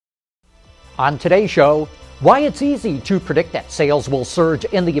On today's show, why it's easy to predict that sales will surge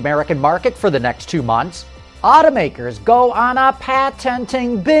in the American market for the next 2 months, automakers go on a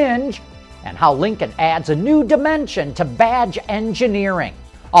patenting binge, and how Lincoln adds a new dimension to badge engineering.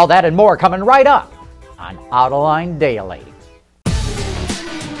 All that and more coming right up on Autoline Daily.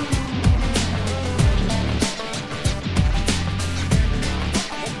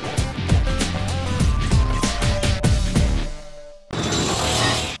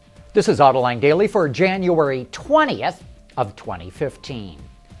 This is Autoline Daily for January 20th of 2015.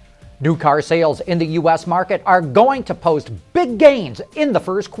 New car sales in the U.S. market are going to post big gains in the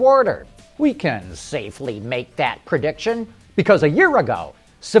first quarter. We can safely make that prediction because a year ago,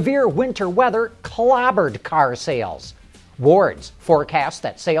 severe winter weather clobbered car sales. Ward's forecasts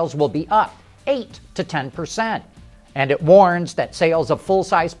that sales will be up 8 to 10%, and it warns that sales of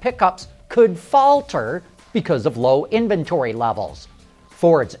full-size pickups could falter because of low inventory levels.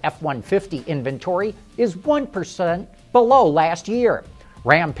 Ford's F-150 inventory is 1% below last year.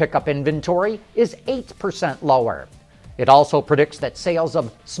 Ram pickup inventory is 8% lower. It also predicts that sales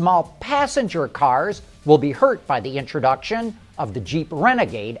of small passenger cars will be hurt by the introduction of the Jeep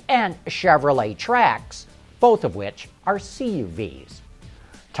Renegade and Chevrolet Trax, both of which are CUVs.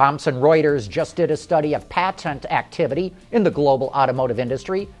 Thomson Reuters just did a study of patent activity in the global automotive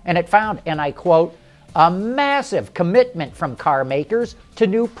industry, and it found, and I quote, a massive commitment from car makers to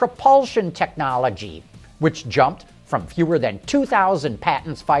new propulsion technology, which jumped from fewer than 2,000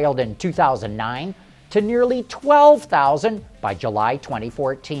 patents filed in 2009 to nearly 12,000 by July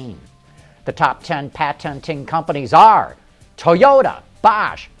 2014. The top 10 patenting companies are Toyota,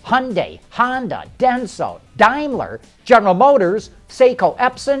 Bosch, Hyundai, Honda, Denso, Daimler, General Motors, Seiko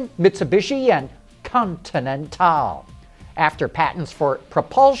Epson, Mitsubishi, and Continental. After patents for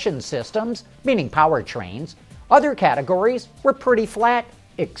propulsion systems, meaning powertrains, other categories were pretty flat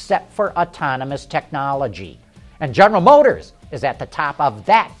except for autonomous technology. And General Motors is at the top of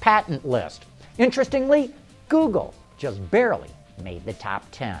that patent list. Interestingly, Google just barely made the top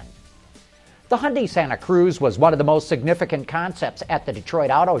 10. The Hyundai Santa Cruz was one of the most significant concepts at the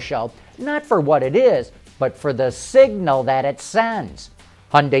Detroit Auto Show, not for what it is, but for the signal that it sends.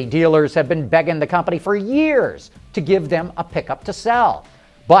 Hyundai dealers have been begging the company for years to give them a pickup to sell,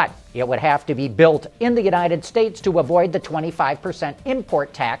 but it would have to be built in the United States to avoid the 25%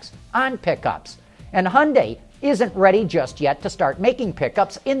 import tax on pickups. And Hyundai isn't ready just yet to start making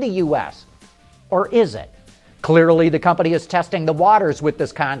pickups in the U.S. Or is it? Clearly, the company is testing the waters with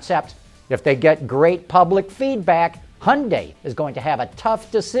this concept. If they get great public feedback, Hyundai is going to have a tough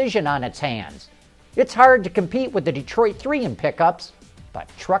decision on its hands. It's hard to compete with the Detroit 3 in pickups, but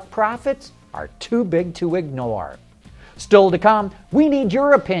truck profits are too big to ignore. Still to come, we need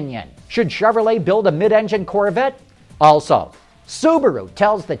your opinion. Should Chevrolet build a mid-engine Corvette? Also, Subaru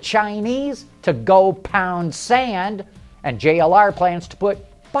tells the Chinese to go pound sand, and JLR plans to put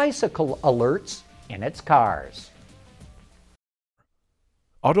bicycle alerts in its cars.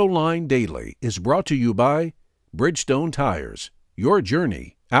 Autoline Daily is brought to you by Bridgestone Tires, your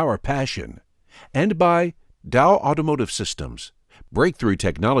journey, our passion, and by Dow Automotive Systems, breakthrough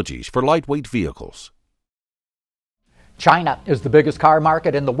technologies for lightweight vehicles. China is the biggest car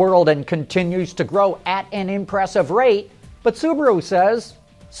market in the world and continues to grow at an impressive rate, but Subaru says,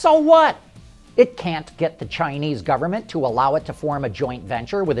 so what? It can't get the Chinese government to allow it to form a joint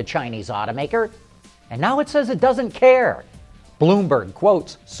venture with a Chinese automaker, and now it says it doesn't care. Bloomberg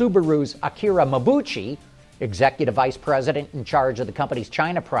quotes Subaru's Akira Mabuchi, executive vice president in charge of the company's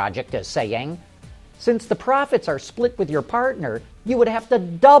China project, as saying, since the profits are split with your partner, you would have to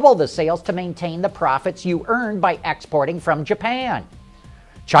double the sales to maintain the profits you earned by exporting from Japan.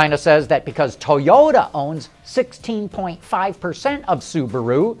 China says that because Toyota owns 16.5% of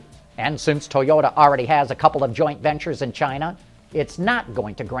Subaru, and since Toyota already has a couple of joint ventures in China, it's not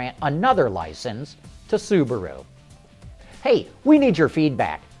going to grant another license to Subaru. Hey, we need your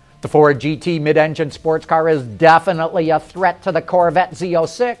feedback. The Ford GT mid-engine sports car is definitely a threat to the Corvette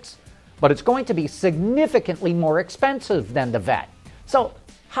Z06. But it's going to be significantly more expensive than the Vette. So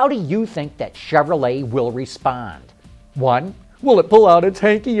how do you think that Chevrolet will respond? 1, will it pull out its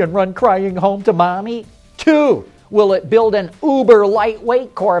hanky and run crying home to mommy? 2, will it build an uber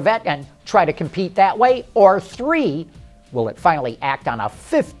lightweight Corvette and try to compete that way? Or 3, will it finally act on a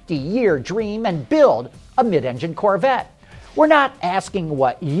 50-year dream and build a mid-engine Corvette? We're not asking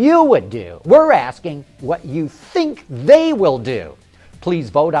what you would do. We're asking what you think they will do.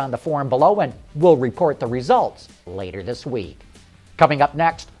 Please vote on the form below and we'll report the results later this week. Coming up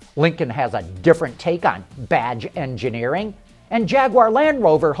next, Lincoln has a different take on badge engineering, and Jaguar Land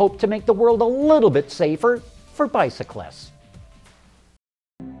Rover hope to make the world a little bit safer for bicyclists.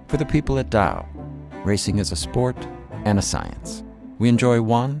 For the people at Dow, racing is a sport and a science. We enjoy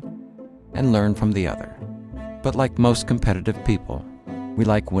one and learn from the other. But like most competitive people, we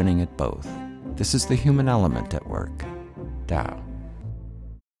like winning at both. This is the human element at work. Dow.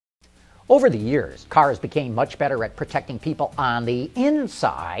 Over the years, cars became much better at protecting people on the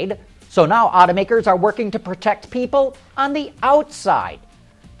inside, so now automakers are working to protect people on the outside.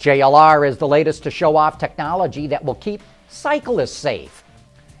 JLR is the latest to show off technology that will keep cyclists safe.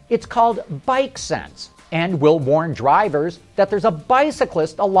 It's called BikeSense and will warn drivers that there's a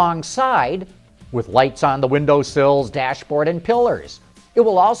bicyclist alongside with lights on the windowsills, dashboard, and pillars. It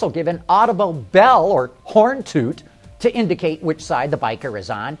will also give an audible bell or horn toot to indicate which side the biker is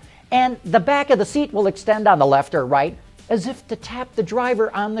on, and the back of the seat will extend on the left or right as if to tap the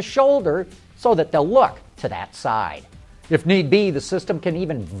driver on the shoulder so that they'll look to that side. If need be, the system can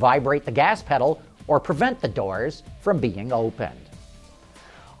even vibrate the gas pedal or prevent the doors from being opened.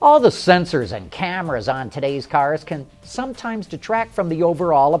 All the sensors and cameras on today's cars can sometimes detract from the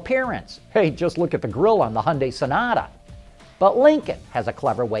overall appearance. Hey, just look at the grille on the Hyundai Sonata. But Lincoln has a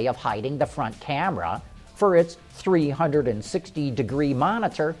clever way of hiding the front camera for its 360-degree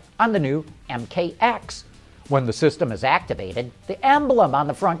monitor on the new MKX. When the system is activated, the emblem on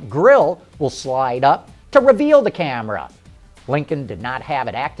the front grille will slide up to reveal the camera. Lincoln did not have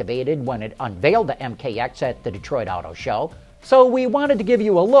it activated when it unveiled the MKX at the Detroit Auto Show, so we wanted to give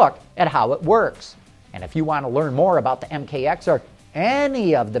you a look at how it works. And if you want to learn more about the MKX or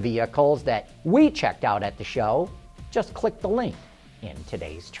any of the vehicles that we checked out at the show, just click the link in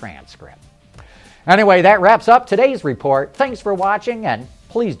today's transcript. Anyway, that wraps up today's report. Thanks for watching, and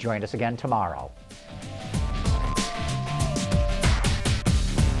please join us again tomorrow.